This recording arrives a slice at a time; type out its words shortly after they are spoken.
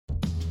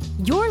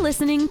You're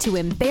listening to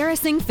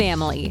Embarrassing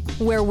Family,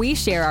 where we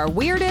share our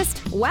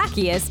weirdest,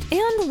 wackiest,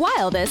 and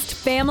wildest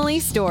family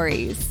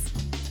stories.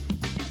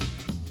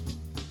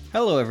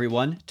 Hello,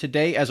 everyone.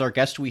 Today, as our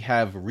guest, we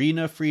have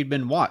Rena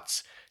Friedman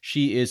Watts.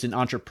 She is an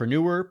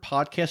entrepreneur,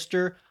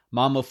 podcaster,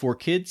 mom of 4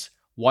 kids,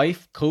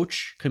 wife,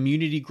 coach,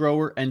 community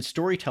grower, and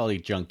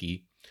storytelling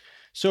junkie.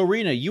 So,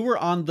 Rena, you were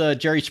on the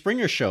Jerry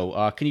Springer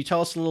Show. Can you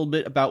tell us a little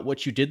bit about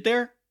what you did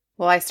there?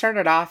 Well, I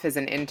started off as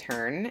an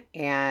intern,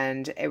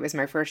 and it was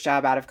my first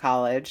job out of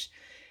college.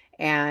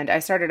 And I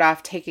started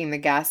off taking the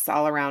guests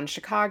all around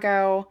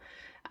Chicago.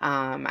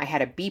 I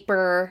had a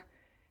beeper.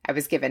 I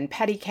was given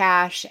petty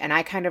cash, and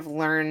I kind of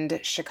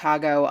learned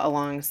Chicago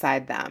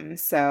alongside them.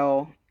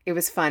 So it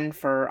was fun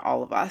for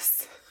all of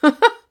us.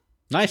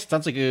 Nice.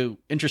 Sounds like an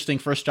interesting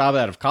first job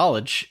out of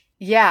college.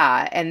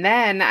 Yeah, and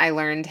then I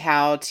learned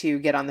how to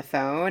get on the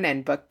phone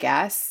and book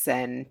guests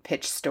and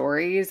pitch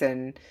stories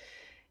and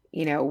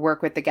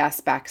work with the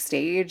guests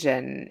backstage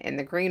and in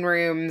the green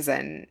rooms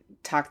and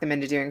talk them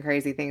into doing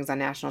crazy things on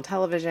national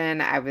television.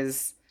 I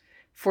was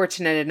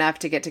fortunate enough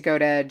to get to go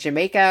to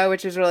Jamaica,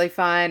 which was really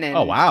fun. And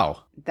oh,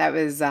 wow. That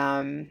was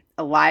a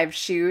live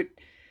shoot.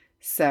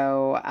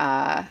 So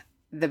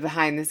the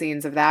behind the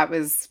scenes of that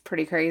was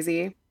pretty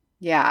crazy.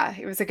 Yeah,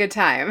 it was a good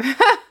time.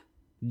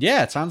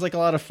 Yeah, it sounds like a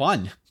lot of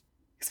fun.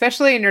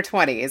 Especially in your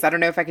 20s. I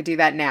don't know if I could do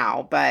that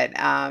now, but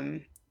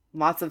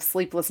lots of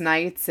sleepless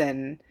nights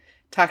and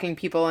talking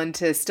people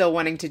into still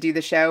wanting to do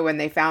the show when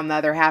they found the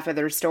other half of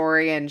their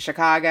story in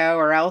Chicago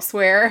or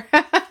elsewhere.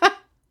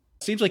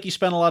 Seems like you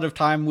spent a lot of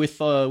time with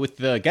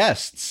the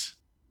guests.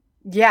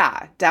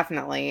 Yeah,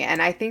 definitely.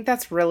 And I think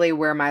that's really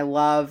where my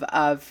love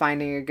of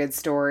finding a good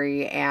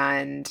story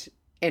and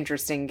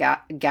interesting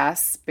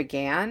guests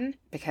began,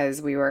 because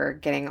we were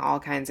getting all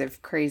kinds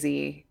of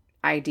crazy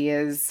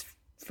ideas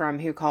from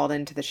who called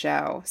into the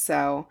show.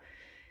 So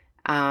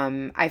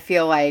I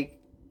feel like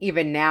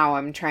even now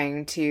I'm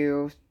trying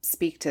to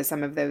speak to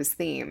some of those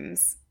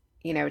themes.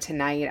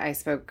 Tonight I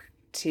spoke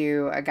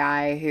to a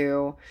guy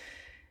who,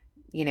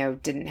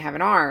 didn't have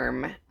an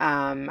arm.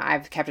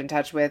 I've kept in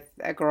touch with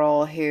a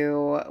girl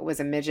who was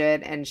a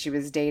midget, and she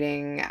was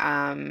dating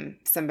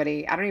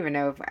somebody. I don't even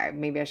know if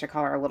maybe I should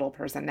call her a little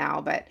person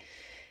now, but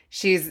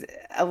she's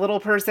a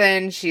little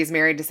person. She's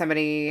married to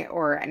somebody,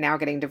 or now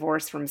getting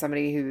divorced from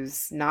somebody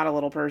who's not a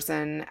little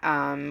person.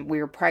 We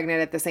were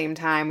pregnant at the same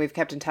time. We've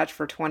kept in touch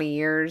for 20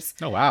 years.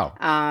 Oh, wow.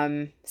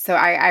 So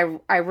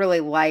I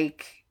really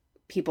like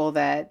people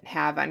that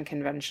have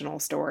unconventional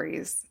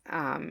stories.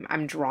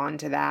 I'm drawn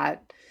to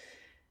that.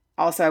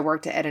 Also, I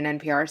worked at an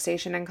NPR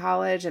station in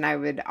college, and I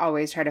would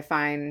always try to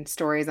find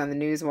stories on the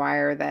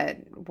newswire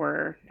that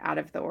were out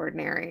of the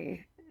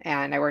ordinary.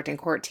 And I worked in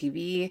court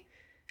TV.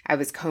 I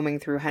was combing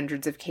through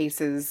hundreds of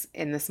cases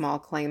in the small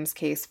claims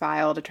case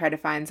file to try to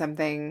find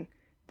something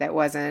that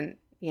wasn't,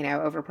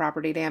 over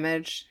property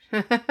damage.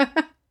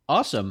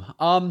 Awesome.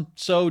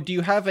 So do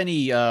you have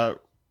any, I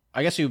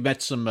guess you've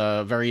met some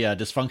very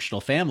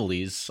dysfunctional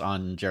families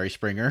on Jerry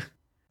Springer.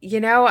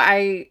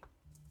 I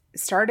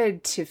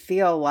started to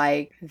feel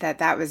like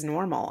that was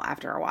normal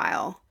after a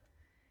while.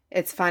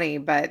 It's funny,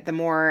 but the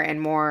more and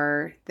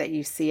more that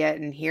you see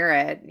it and hear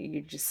it,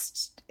 you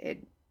just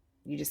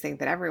think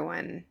that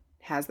everyone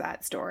has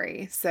that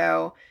story.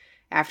 So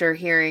after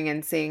hearing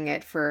and seeing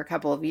it for a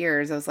couple of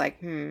years, I was like,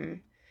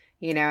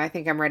 I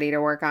think I'm ready to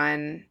work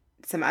on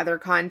some other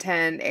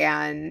content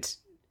and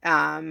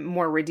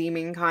more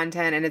redeeming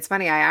content. And it's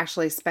funny, I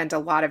actually spent a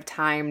lot of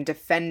time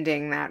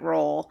defending that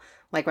role.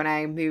 Like when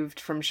I moved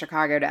from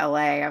Chicago to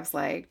LA, I was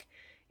like,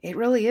 it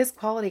really is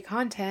quality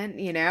content,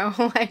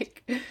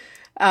 like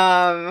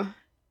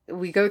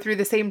we go through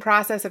the same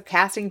process of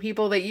casting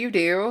people that you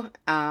do.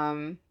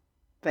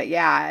 But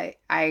yeah,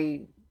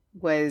 I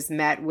was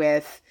met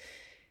with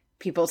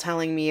people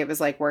telling me it was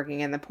like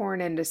working in the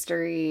porn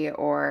industry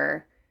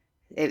or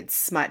it's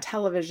smut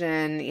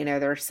television.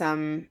 There are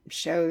some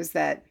shows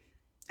that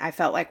I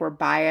felt like were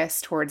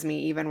biased towards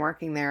me even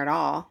working there at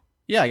all.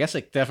 Yeah, I guess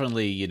it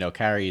definitely,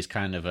 carries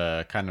kind of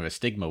a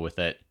stigma with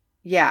it.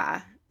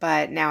 Yeah,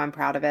 but now I'm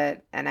proud of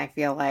it, and I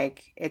feel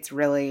like it's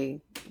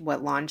really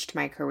what launched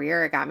my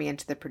career. It got me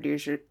into the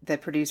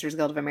Producers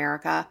Guild of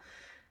America.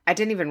 I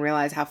didn't even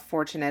realize how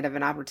fortunate of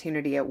an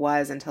opportunity it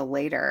was until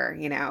later,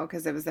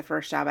 because it was the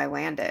first job I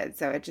landed.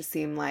 So it just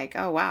seemed like,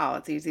 oh, wow,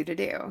 it's easy to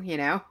do,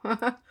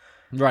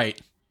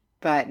 Right.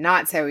 But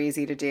not so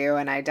easy to do.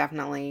 And I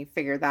definitely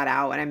figured that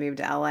out when I moved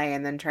to LA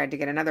and then tried to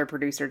get another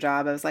producer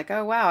job. I was like,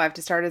 oh, wow, I have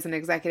to start as an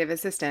executive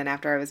assistant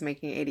after I was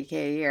making $80K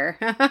a year.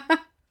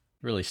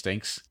 Really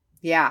stinks.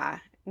 Yeah.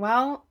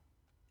 Well,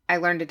 I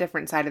learned a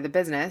different side of the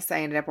business.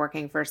 I ended up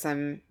working for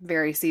some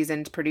very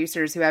seasoned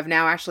producers who I've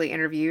now actually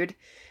interviewed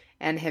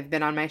and have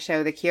been on my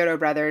show, The Kyoto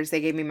Brothers.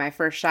 They gave me my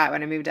first shot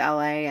when I moved to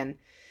LA, and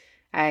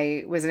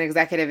I was an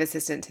executive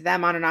assistant to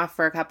them on and off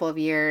for a couple of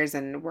years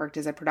and worked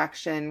as a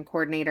production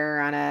coordinator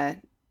on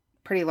a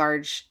pretty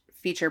large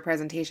feature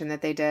presentation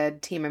that they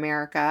did, Team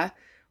America,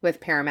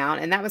 with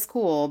Paramount. And that was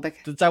cool.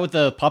 Is that with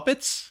the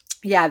puppets?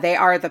 Yeah, they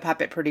are the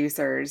puppet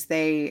producers.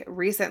 They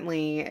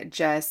recently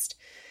just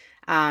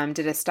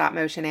did a stop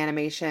motion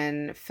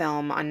animation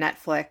film on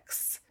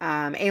Netflix,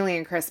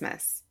 Alien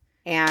Christmas.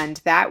 And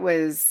that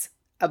was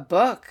a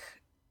book.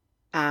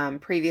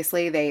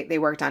 Previously, they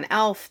worked on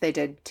Elf. They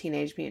did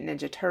Teenage Mutant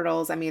Ninja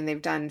Turtles. I mean,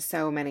 they've done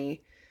so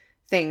many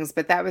things,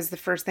 but that was the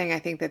first thing I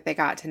think that they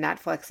got to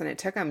Netflix, and it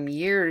took them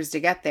years to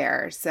get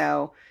there.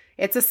 So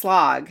it's a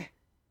slog.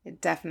 It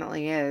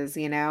definitely is,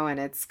 and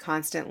it's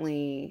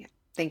constantly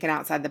thinking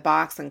outside the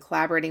box and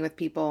collaborating with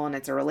people, and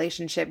it's a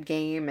relationship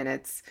game, and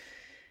it's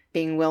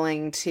being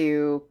willing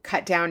to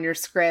cut down your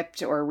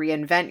script or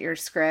reinvent your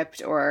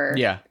script or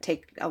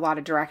take a lot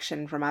of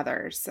direction from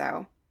others.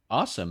 So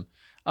awesome.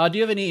 Do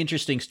you have any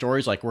interesting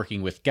stories, like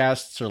working with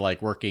guests or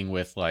like working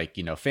with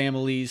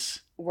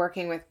families?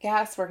 Working with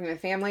guests, working with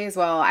families.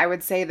 Well, I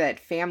would say that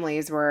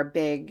families were a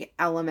big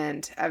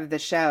element of the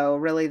show.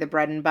 Really, the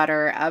bread and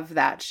butter of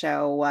that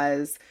show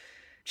was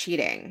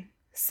cheating.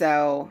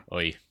 So,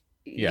 Oy.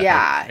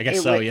 Yeah, I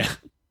guess so. Yeah.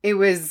 It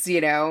was,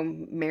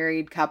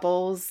 married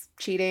couples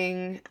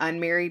cheating,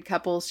 unmarried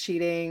couples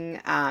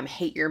cheating.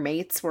 Hate your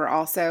mates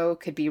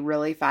could be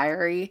really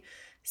fiery.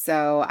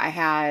 So I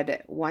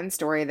had one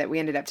story that we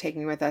ended up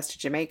taking with us to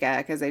Jamaica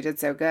because they did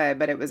so good,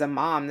 but it was a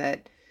mom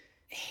that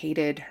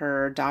hated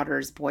her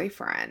daughter's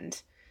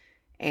boyfriend.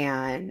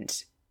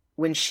 And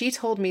when she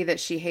told me that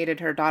she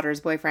hated her daughter's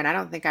boyfriend, I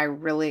don't think I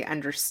really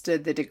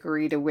understood the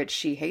degree to which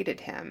she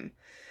hated him,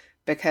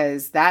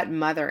 because that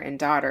mother and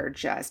daughter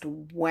just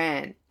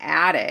went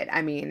at it.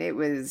 I mean, it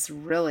was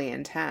really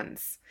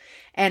intense.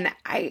 And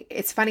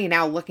it's funny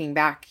now looking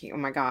back, oh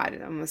my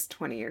God, almost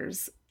 20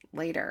 years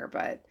later,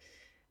 but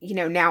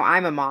now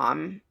I'm a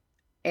mom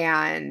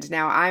and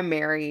now I'm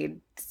married,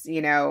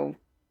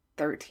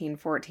 13,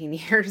 14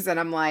 years. And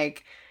I'm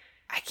like,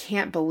 I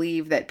can't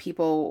believe that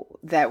people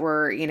that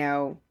were,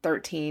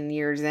 13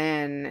 years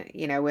in,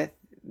 with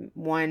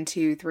 1,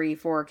 2, 3,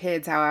 4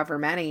 kids, however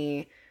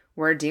many,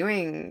 were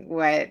doing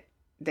what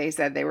they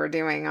said they were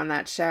doing on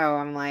that show.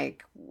 I'm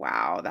like,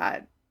 wow,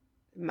 that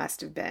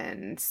must have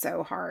been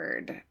so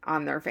hard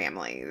on their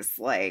families,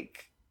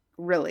 like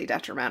really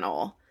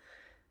detrimental.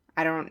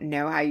 I don't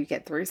know how you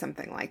get through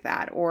something like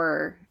that.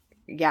 Or,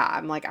 yeah,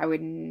 I'm like, I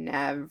would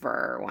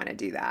never want to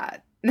do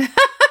that.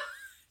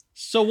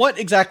 So what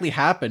exactly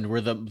happened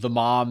where the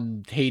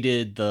mom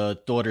hated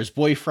the daughter's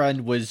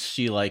boyfriend? Was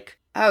she like...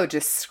 Oh,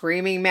 just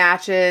screaming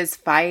matches,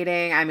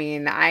 fighting. I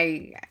mean,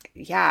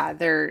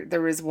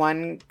 there was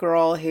one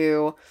girl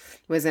who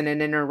was in an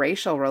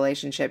interracial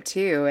relationship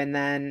too. And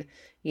then,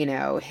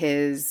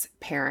 his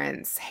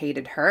parents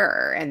hated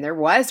her, and there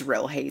was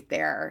real hate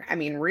there. I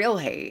mean, real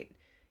hate.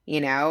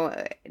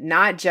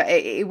 Not just,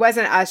 it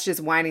wasn't us just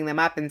winding them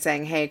up and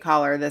saying, hey,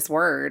 call her this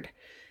word.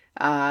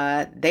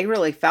 They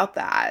really felt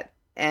that,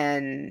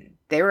 and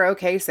they were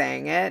okay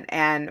saying it.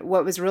 And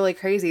what was really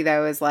crazy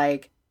though is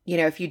like,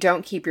 if you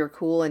don't keep your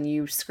cool and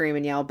you scream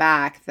and yell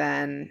back,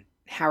 then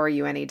how are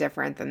you any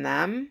different than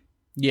them?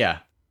 Yeah.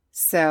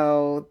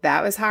 So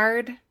that was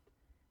hard.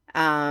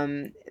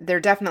 There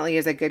definitely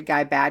is a good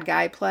guy, bad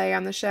guy play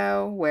on the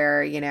show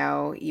where,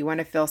 you want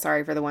to feel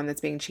sorry for the one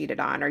that's being cheated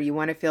on, or you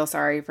want to feel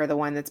sorry for the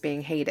one that's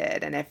being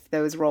hated. And if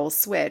those roles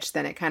switch,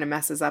 then it kind of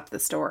messes up the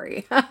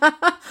story.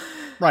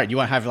 Right. You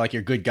want to have like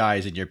your good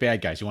guys and your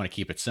bad guys. You want to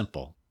keep it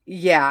simple.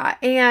 Yeah.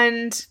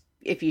 And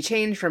if you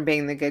change from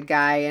being the good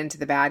guy into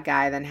the bad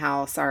guy, then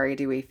how sorry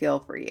do we feel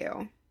for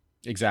you?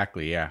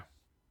 Exactly. Yeah.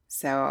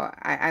 So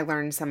I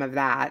learned some of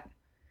that.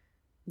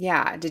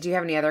 Yeah. Did you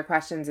have any other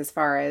questions as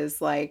far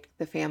as like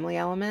the family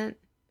element?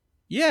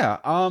 Yeah.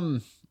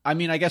 I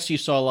mean, I guess you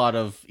saw a lot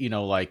of,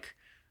 like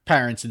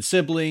parents and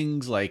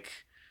siblings, like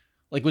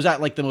was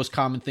that like the most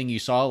common thing you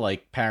saw?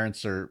 Like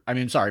parents or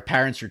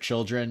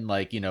children,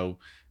 like,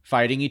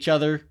 fighting each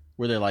other?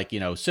 Were there like,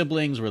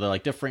 siblings? Were there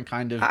like different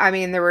kind of... I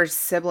mean, there were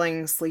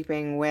siblings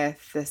sleeping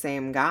with the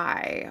same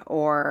guy,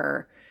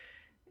 or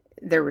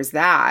there was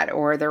that,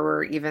 or there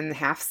were even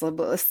half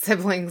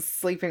siblings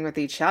sleeping with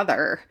each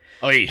other.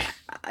 Oh, yeah.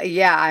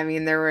 Yeah, I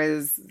mean, there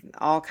was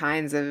all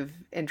kinds of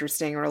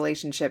interesting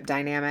relationship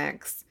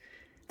dynamics.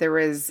 There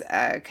was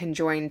a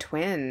conjoined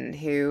twin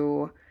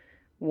who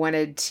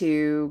wanted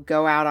to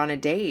go out on a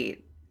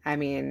date. I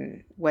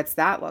mean, what's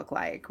that look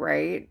like,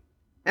 right?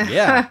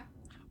 Yeah.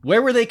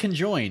 Where were they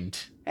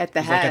conjoined? At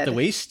the head. Like at the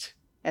waist?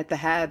 At the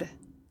head.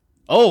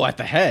 Oh, at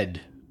the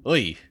head.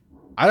 Oy.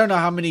 I don't know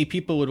how many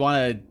people would want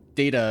to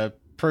date a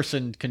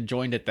person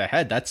conjoined at the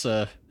head. That's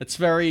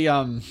very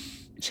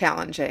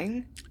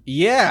challenging.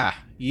 Yeah.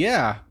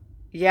 Yeah.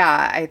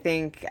 Yeah, I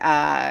think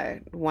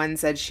one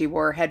said she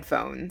wore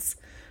headphones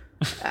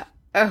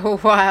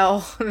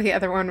while the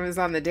other one was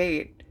on the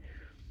date.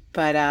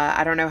 But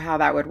I don't know how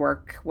that would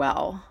work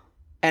well.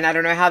 And I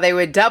don't know how they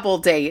would double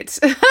date.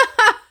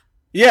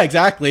 Yeah,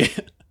 exactly.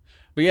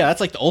 But yeah,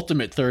 that's like the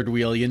ultimate third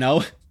wheel,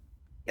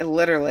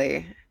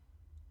 Literally.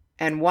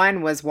 And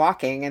one was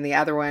walking and the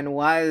other one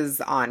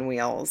was on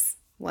wheels.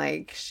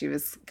 Like she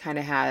was kind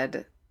of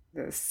had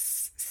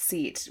this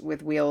seat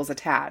with wheels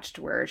attached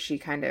where she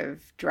kind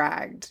of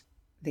dragged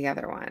the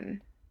other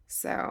one.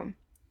 So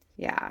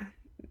yeah,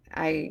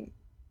 I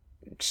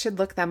should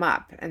look them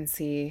up and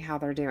see how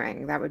they're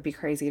doing. That would be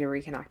crazy to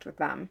reconnect with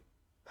them.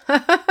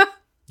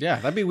 Yeah,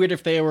 that'd be weird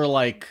if they were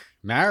like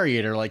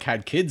married or like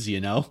had kids,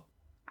 you know?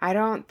 I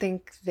don't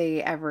think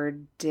they ever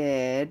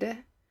did,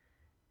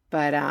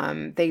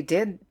 but they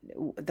did.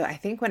 I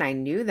think when I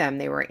knew them,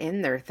 they were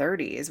in their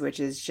 30s, which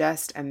is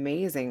just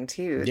amazing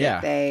too. Yeah.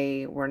 That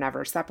they were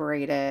never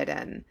separated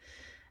and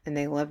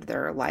they lived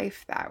their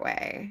life that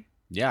way.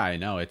 Yeah, I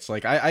know. It's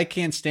like I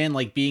can't stand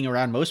like being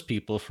around most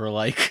people for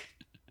like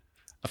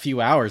a few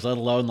hours, let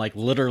alone like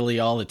literally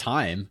all the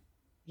time.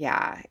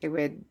 Yeah, it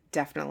would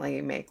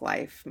definitely make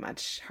life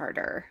much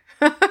harder.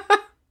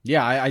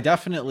 Yeah, I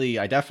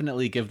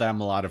definitely give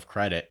them a lot of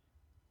credit.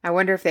 I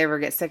wonder if they ever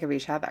get sick of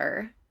each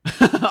other.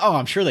 Oh,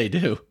 I'm sure they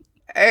do.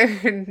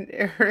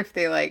 Or if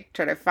they like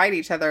try to fight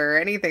each other or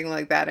anything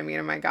like that. I mean,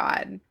 oh my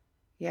God.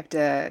 You have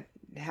to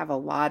have a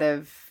lot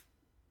of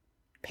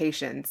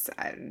patience.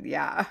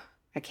 Yeah,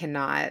 I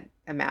cannot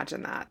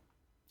imagine that.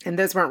 And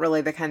those weren't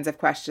really the kinds of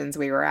questions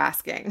we were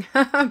asking.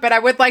 But I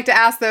would like to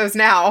ask those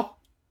now.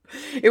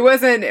 It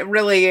wasn't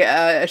really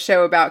a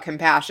show about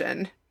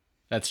compassion.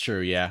 That's true,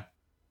 yeah.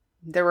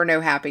 There were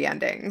no happy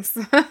endings.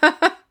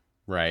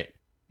 Right.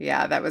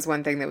 Yeah, that was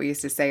one thing that we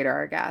used to say to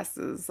our guests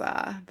is,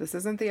 this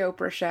isn't the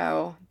Oprah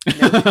show.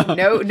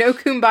 No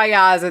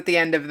kumbayas at the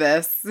end of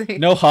this.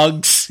 No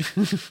hugs.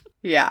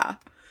 Yeah.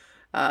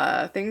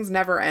 Things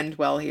never end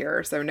well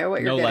here, so know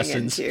what you're getting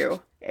lessons.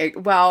 into.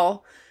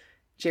 Well,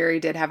 Jerry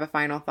did have a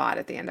final thought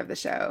at the end of the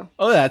show.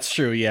 Oh, that's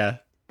true, yeah.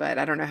 But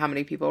I don't know how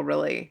many people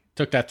really...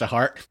 Took that to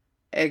heart.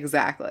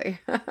 Exactly.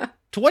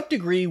 To what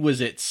degree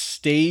was it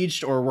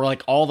staged, or were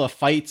like all the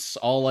fights,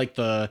 all like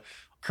the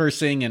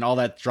cursing and all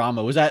that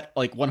drama, was that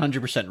like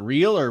 100%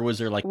 real, or was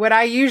there like... What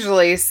I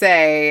usually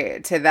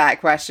say to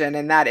that question,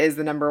 and that is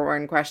the number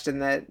one question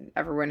that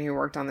everyone who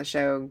worked on the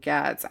show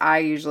gets, I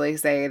usually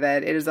say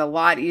that it is a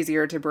lot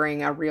easier to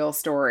bring a real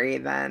story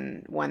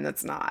than one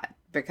that's not.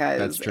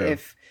 Because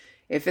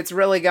if it's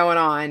really going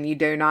on, you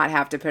do not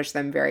have to push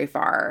them very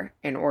far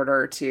in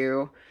order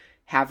to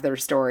have their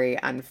story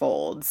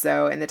unfold.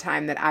 So in the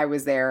time that I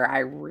was there, I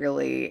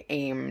really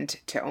aimed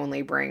to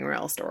only bring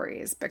real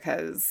stories,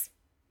 because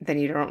then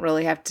you don't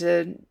really have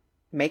to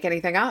make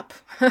anything up.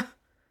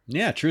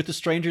 Yeah, truth is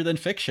stranger than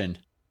fiction.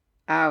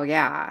 Oh,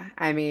 yeah.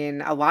 I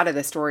mean, a lot of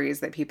the stories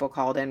that people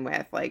called in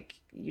with, like,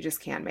 you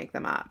just can't make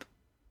them up.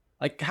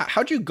 Like,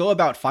 how'd you go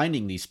about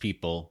finding these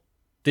people?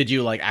 Did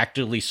you like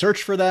actively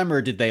search for them, or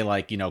did they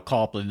like,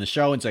 call up in the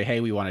show and say,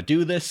 hey, we want to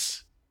do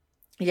this?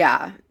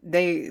 Yeah,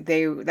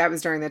 that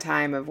was during the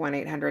time of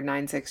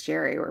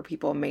 1-800-96-JERRY, where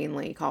people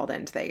mainly called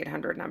into the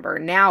 800 number.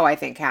 Now I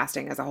think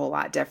casting is a whole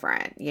lot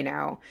different,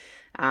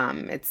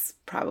 It's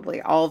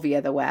probably all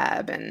via the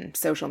web and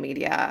social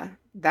media.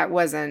 That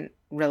wasn't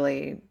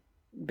really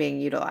being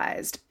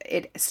utilized.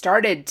 It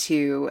started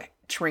to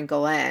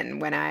trickle in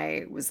when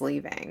I was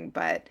leaving,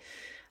 but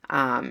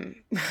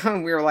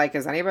we were like,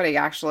 is anybody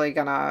actually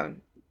gonna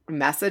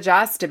message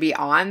us to be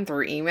on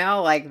through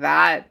email like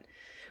that?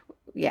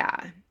 Yeah,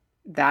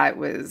 that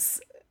was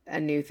a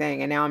new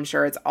thing. And now I'm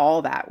sure it's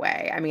all that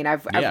way. I mean,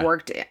 I've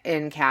worked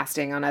in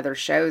casting on other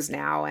shows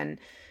now, and,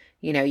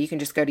 you can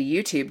just go to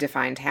YouTube to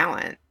find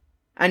talent,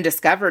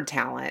 undiscovered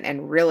talent,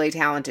 and really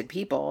talented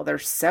people.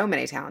 There's so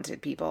many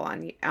talented people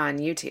on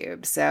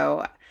YouTube.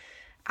 So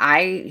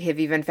I have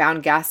even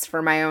found guests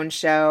for my own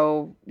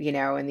show,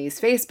 in these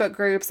Facebook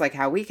groups, like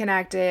How We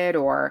Connected,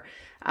 or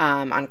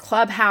on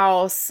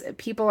Clubhouse.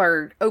 People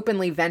are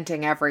openly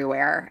venting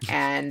everywhere.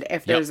 And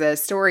if there's a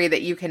story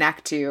that you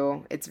connect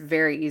to, it's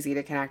very easy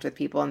to connect with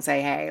people and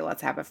say, hey,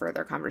 let's have a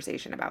further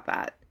conversation about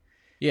that.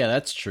 Yeah,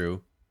 that's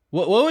true.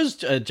 What was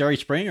Jerry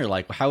Springer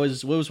like? What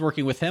was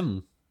working with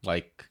him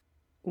like?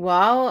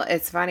 Well,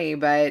 it's funny,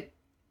 but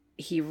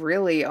he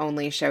really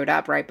only showed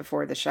up right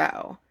before the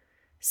show.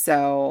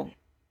 So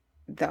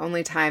the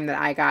only time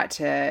that I got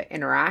to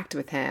interact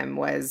with him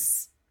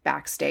was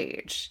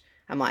backstage.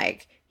 I'm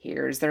like,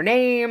 here's their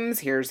names,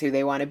 here's who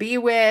they want to be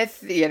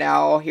with,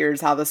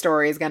 here's how the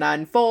story is going to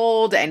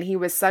unfold. And he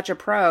was such a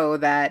pro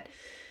that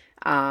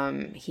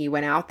he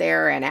went out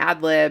there and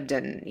ad-libbed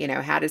and,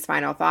 had his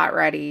final thought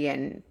ready,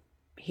 and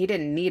he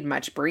didn't need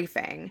much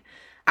briefing.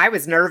 I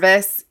was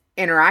nervous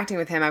interacting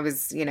with him. I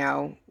was,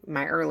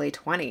 my early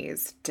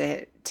 20s.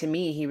 To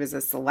me, he was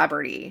a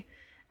celebrity.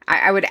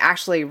 I would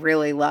actually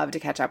really love to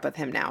catch up with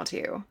him now,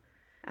 too.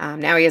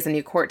 Now he has a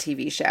new Court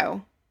TV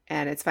show.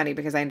 And it's funny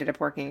because I ended up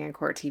working in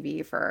Court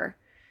TV for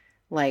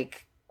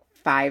like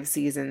 5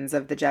 seasons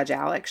of the Judge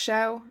Alex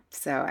show.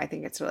 So I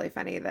think it's really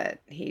funny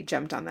that he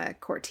jumped on the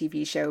Court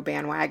TV show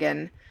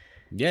bandwagon.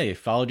 Yeah, you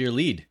followed your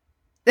lead.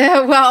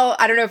 Well,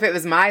 I don't know if it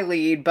was my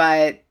lead,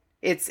 but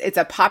it's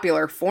a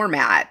popular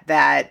format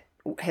that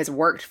has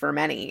worked for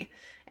many.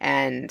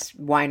 And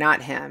why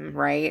not him,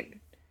 right?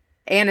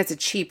 And it's a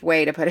cheap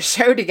way to put a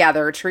show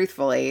together,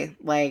 truthfully.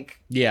 Like,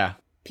 yeah,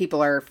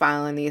 people are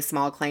filing these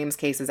small claims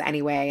cases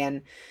anyway.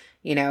 And,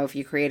 if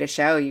you create a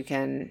show, you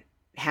can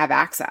have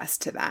access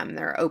to them.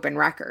 They're open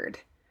record.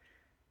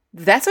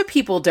 That's what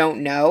people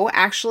don't know,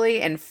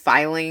 actually, in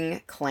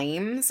filing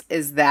claims,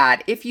 is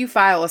that if you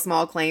file a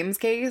small claims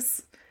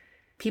case,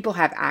 people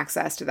have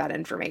access to that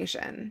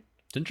information.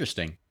 It's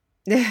interesting.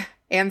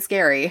 And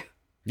scary.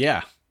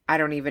 Yeah. I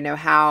don't even know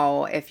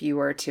how, if you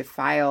were to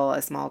file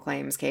a small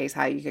claims case,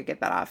 how you could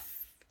get that off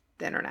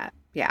the internet.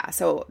 Yeah,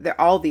 so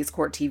all these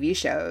court TV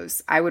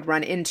shows, I would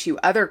run into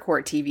other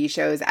court TV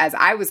shows as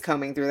I was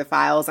combing through the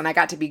files, and I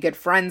got to be good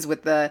friends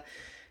with the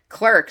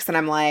clerks, and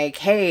I'm like,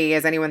 hey,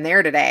 is anyone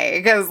there today?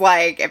 Because,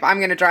 like, if I'm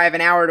going to drive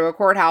an hour to a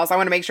courthouse, I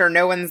want to make sure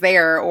no one's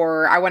there,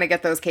 or I want to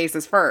get those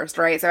cases first,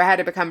 right? So I had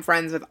to become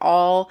friends with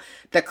all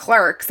the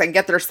clerks and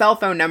get their cell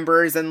phone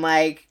numbers and,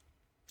 like,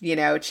 you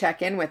know,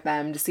 check in with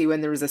them to see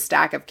when there was a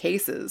stack of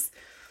cases.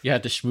 You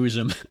had to schmooze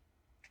them.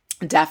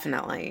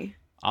 Definitely.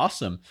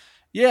 Awesome.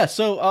 Yeah,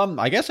 so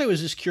I guess I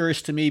was just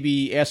curious to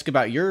maybe ask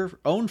about your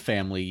own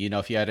family, you know,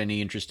 if you had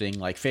any interesting,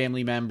 like,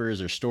 family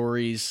members or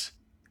stories.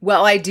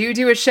 Well, I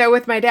do a show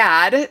with my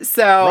dad,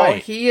 so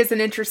Right. He is an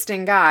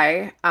interesting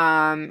guy.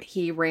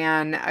 He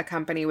ran a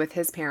company with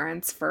his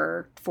parents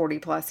for 40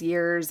 plus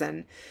years,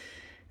 and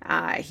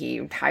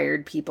he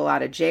hired people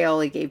out of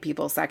jail. He gave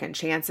people second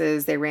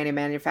chances. They ran a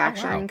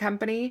manufacturing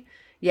company.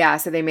 Yeah,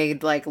 so they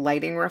made, like,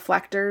 lighting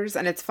reflectors.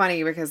 And it's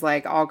funny because,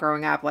 like, all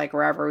growing up, like,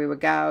 wherever we would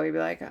go, we'd be,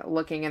 like,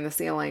 looking in the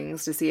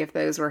ceilings to see if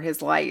those were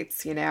his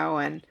lights, you know?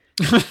 And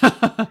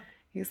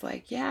he's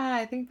like, yeah,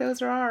 I think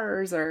those are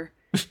ours. Or,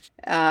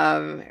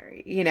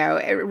 you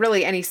know,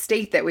 really any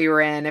state that we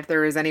were in, if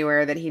there was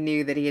anywhere that he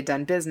knew that he had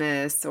done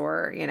business,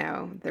 or, you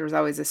know, there was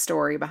always a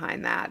story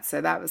behind that. So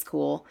that was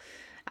cool.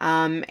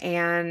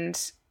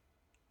 And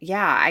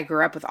yeah, I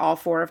grew up with all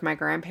four of my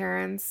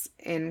grandparents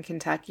in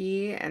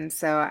Kentucky. And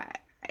so,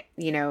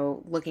 you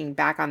know, looking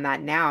back on that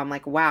now, I'm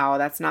like, wow,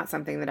 that's not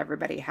something that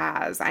everybody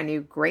has. I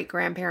knew great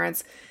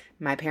grandparents.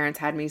 My parents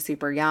had me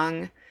super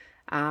young.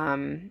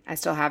 I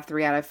still have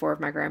 3 out of 4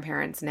 of my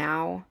grandparents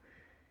now.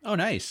 Oh,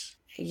 nice.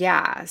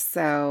 Yeah,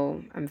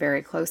 so I'm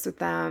very close with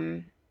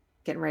them.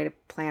 Getting ready to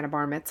plan a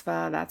bar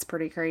mitzvah. That's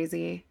pretty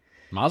crazy.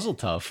 Mazel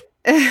tov.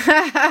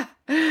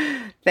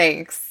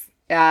 Thanks.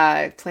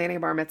 Planning a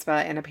bar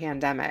mitzvah in a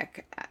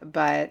pandemic.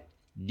 But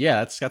Yeah,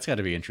 that's got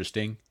to be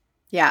interesting.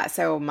 yeah,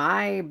 so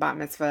my bat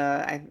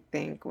mitzvah, I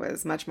think,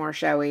 was much more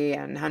showy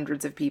and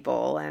hundreds of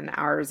people, and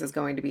ours is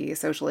going to be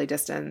socially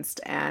distanced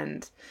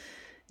and,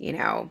 you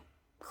know,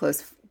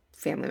 close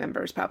family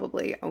members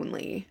probably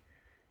only,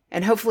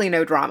 and hopefully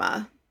no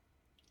drama.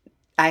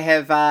 I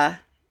have,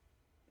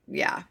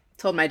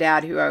 told my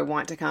dad who I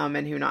want to come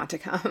and who not to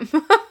come.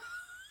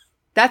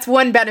 That's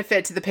one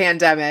benefit to the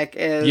pandemic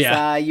is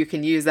you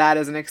can use that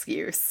as an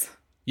excuse.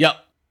 Yep.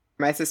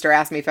 My sister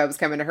asked me if I was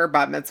coming to her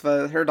bat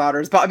mitzvah, her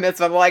daughter's bat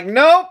mitzvah. I'm like,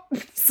 nope,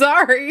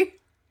 sorry.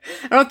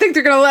 I don't think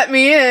they're going to let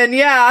me in.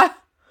 Yeah.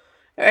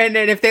 And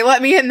then if they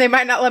let me in, they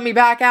might not let me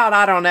back out.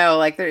 I don't know.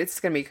 Like,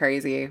 it's going to be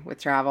crazy with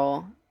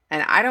travel.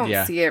 And I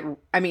don't see it.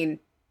 I mean,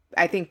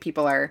 I think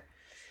people are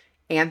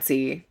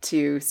antsy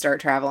to start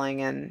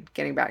traveling and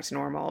getting back to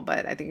normal,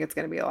 but I think it's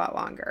going to be a lot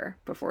longer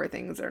before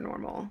things are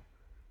normal.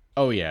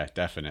 Oh, yeah,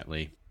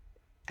 definitely.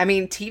 I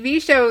mean,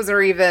 TV shows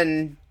are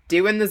even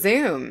doing the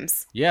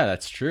Zooms. Yeah,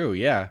 that's true.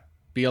 Yeah.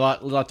 Be a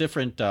lot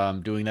different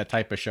doing that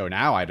type of show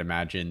now, I'd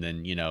imagine,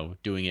 than, you know,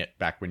 doing it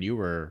back when you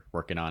were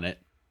working on it.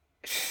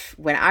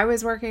 When I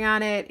was working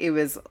on it, it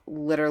was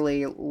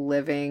literally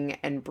living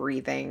and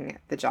breathing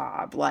the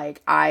job.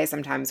 Like, I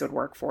sometimes would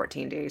work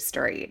 14 days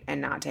straight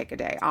and not take a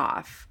day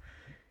off.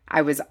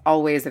 I was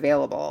always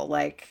available.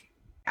 Like,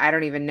 I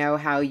don't even know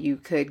how you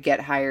could get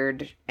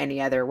hired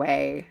any other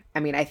way. I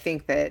mean, I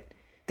think that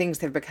things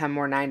have become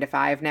more 9 to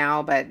 5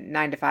 now, but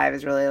 9 to 5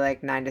 is really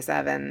like 9 to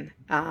 7.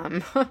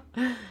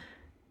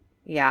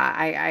 Yeah,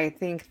 I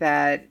think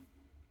that,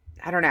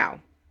 I don't know.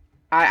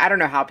 I don't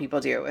know how people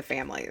do it with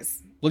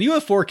families. Well, you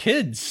have 4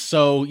 kids,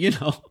 so, you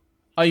know,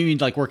 oh, you mean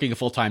like working a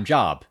full-time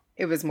job?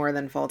 It was more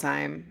than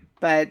full-time.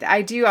 But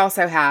I do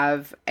also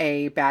have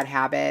a bad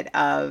habit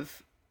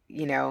of,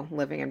 you know,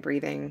 living and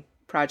breathing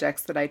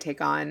projects that I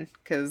take on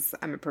because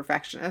I'm a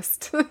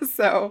perfectionist.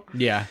 So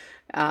yeah,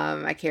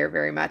 I care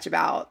very much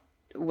about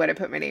what I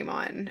put my name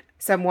on.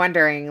 So I'm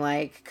wondering,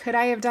 like, could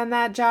I have done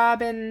that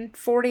job in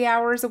 40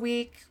 hours a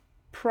week?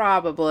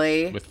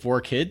 Probably. With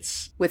 4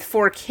 kids? With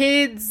 4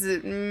 kids,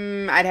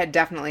 I'd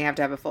definitely have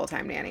to have a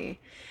full-time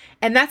nanny.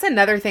 And that's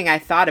another thing I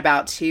thought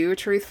about too,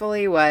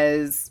 truthfully,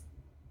 was,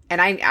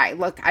 and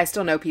I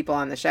still know people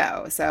on the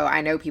show, so I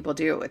know people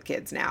do it with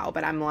kids now,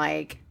 but I'm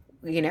like,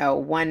 you know,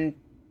 one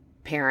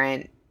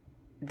parent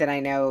that I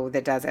know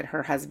that does it,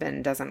 her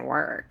husband doesn't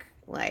work.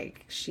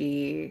 Like,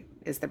 she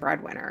is the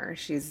breadwinner.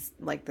 She's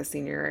like the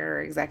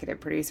senior executive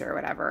producer or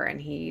whatever,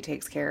 and he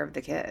takes care of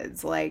the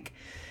kids. Like,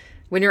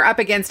 when you're up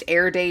against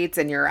air dates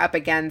and you're up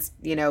against,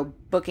 you know,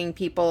 booking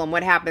people, and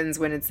what happens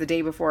when it's the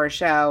day before a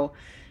show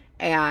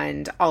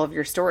and all of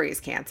your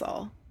stories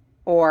cancel?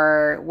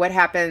 Or what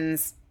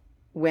happens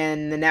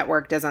when the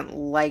network doesn't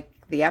like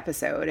the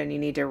episode and you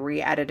need to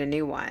re-edit a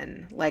new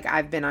one. Like,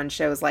 I've been on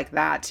shows like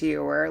that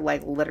too, where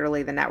like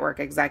literally the network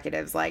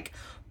executives like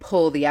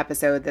pull the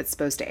episode that's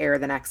supposed to air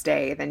the next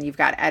day. Then you've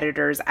got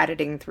editors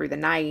editing through the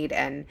night,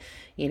 and,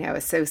 you know,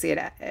 associate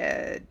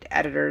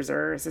editors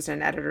or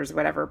assistant editors,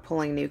 whatever,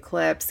 pulling new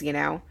clips, you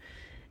know.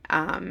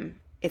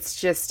 It's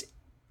just,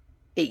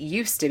 it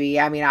used to be,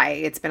 I mean,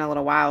 it's been a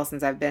little while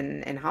since I've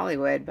been in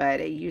Hollywood, but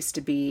it used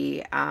to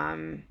be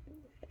an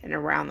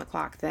around the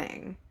clock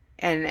thing.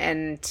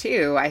 And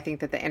two, I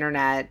think that the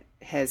internet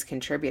has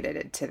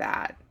contributed to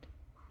that,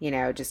 you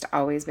know, just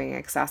always being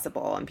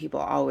accessible and people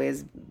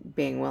always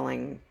being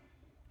willing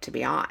to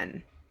be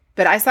on.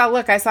 But I saw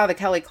the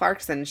Kelly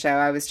Clarkson show.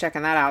 I was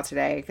checking that out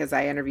today because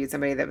I interviewed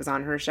somebody that was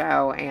on her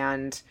show,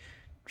 and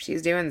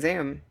she's doing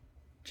Zoom.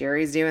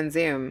 Jerry's doing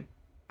Zoom.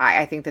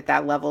 I think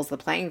that levels the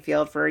playing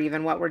field for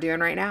even what we're doing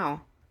right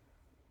now.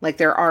 Like,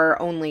 there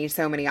are only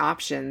so many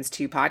options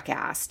to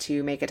podcast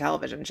to make a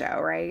television show,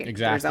 right?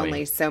 Exactly. There's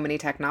only so many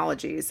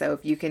technologies. So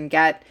if you can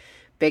get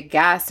big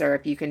guests, or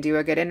if you can do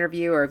a good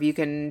interview, or if you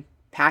can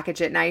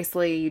package it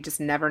nicely, you just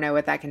never know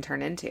what that can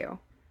turn into.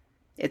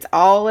 It's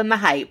all in the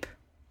hype.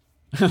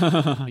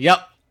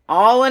 Yep.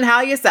 All in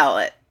how you sell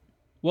it.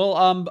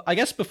 Well, I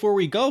guess before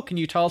we go, can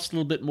you tell us a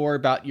little bit more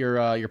about your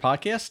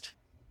podcast?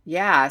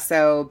 Yeah.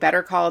 So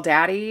Better Call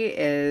Daddy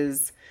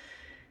is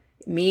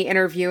me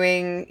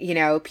interviewing, you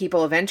know,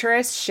 people of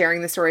interest,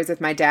 sharing the stories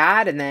with my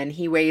dad, and then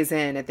he weighs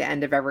in at the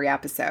end of every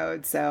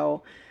episode.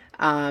 So,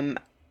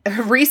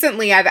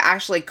 recently I've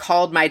actually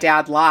called my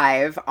dad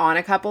live on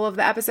a couple of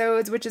the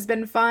episodes, which has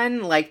been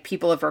fun. Like,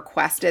 people have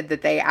requested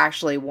that they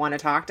actually want to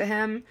talk to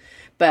him,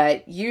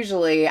 but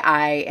usually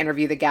I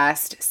interview the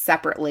guest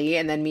separately,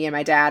 and then me and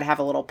my dad have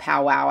a little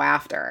powwow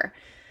after.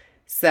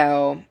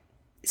 So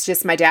it's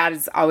just, my dad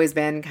has always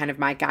been kind of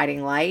my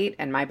guiding light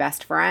and my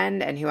best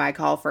friend and who I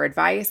call for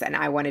advice. And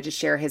I wanted to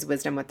share his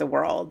wisdom with the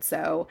world.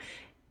 So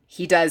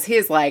he does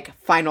his like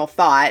final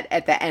thought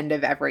at the end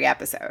of every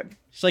episode.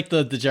 It's like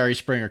the Jerry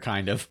Springer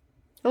kind of.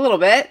 A little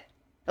bit.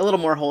 A little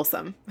more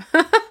wholesome.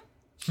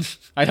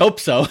 I'd hope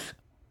so.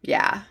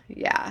 Yeah.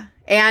 Yeah.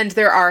 And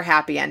there are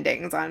happy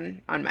endings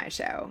on my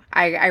show.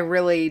 I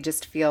really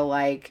just feel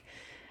like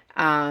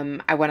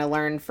I want to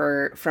learn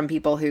from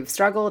people who've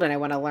struggled, and I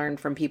want to learn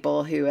from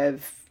people who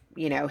have,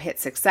 you know, hit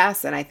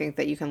success. And I think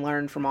that you can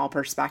learn from all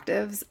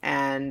perspectives.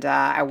 And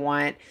I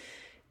want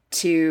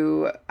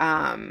to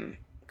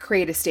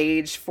create a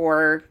stage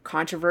for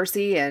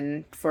controversy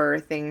and for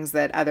things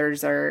that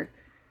others are,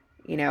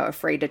 you know,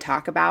 afraid to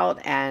talk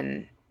about,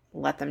 and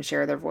let them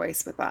share their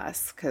voice with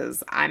us,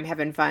 because I'm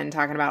having fun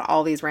talking about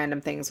all these random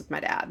things with my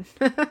dad.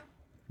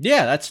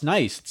 Yeah, that's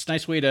nice. It's a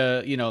nice way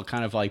to, you know,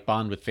 kind of like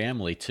bond with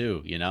family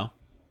too, you know?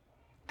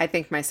 I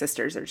think my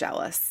sisters are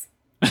jealous.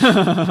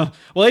 Well,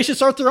 they should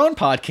start their own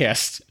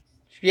podcast.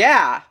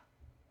 Yeah.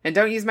 And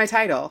don't use my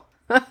title.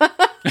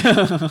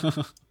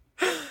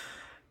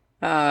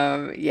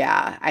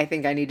 Yeah, I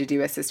think I need to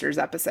do a sisters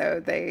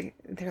episode.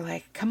 They're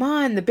like, come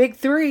on, the big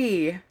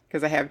three.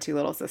 Because I have two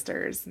little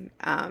sisters.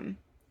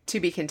 To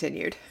be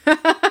continued.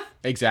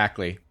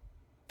 Exactly.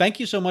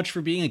 Thank you so much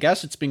for being a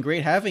guest. It's been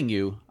great having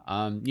you.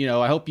 You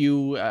know, I hope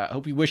you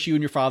wish you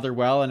and your father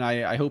well, and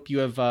I hope you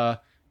have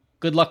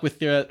good luck with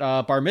your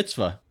bar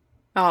mitzvah.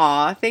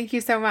 Aw, thank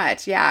you so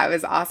much. Yeah, it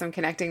was awesome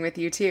connecting with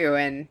you too,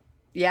 and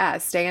yeah,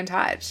 stay in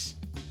touch.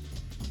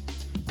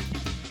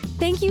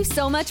 Thank you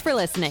so much for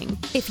listening.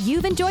 If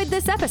you've enjoyed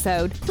this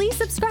episode, please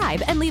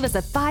subscribe and leave us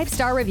a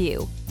 5-star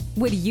review.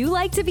 Would you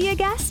like to be a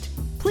guest?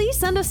 Please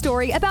send a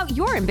story about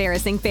your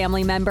embarrassing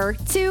family member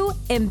to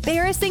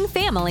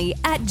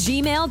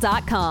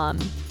embarrassingfamily@gmail.com.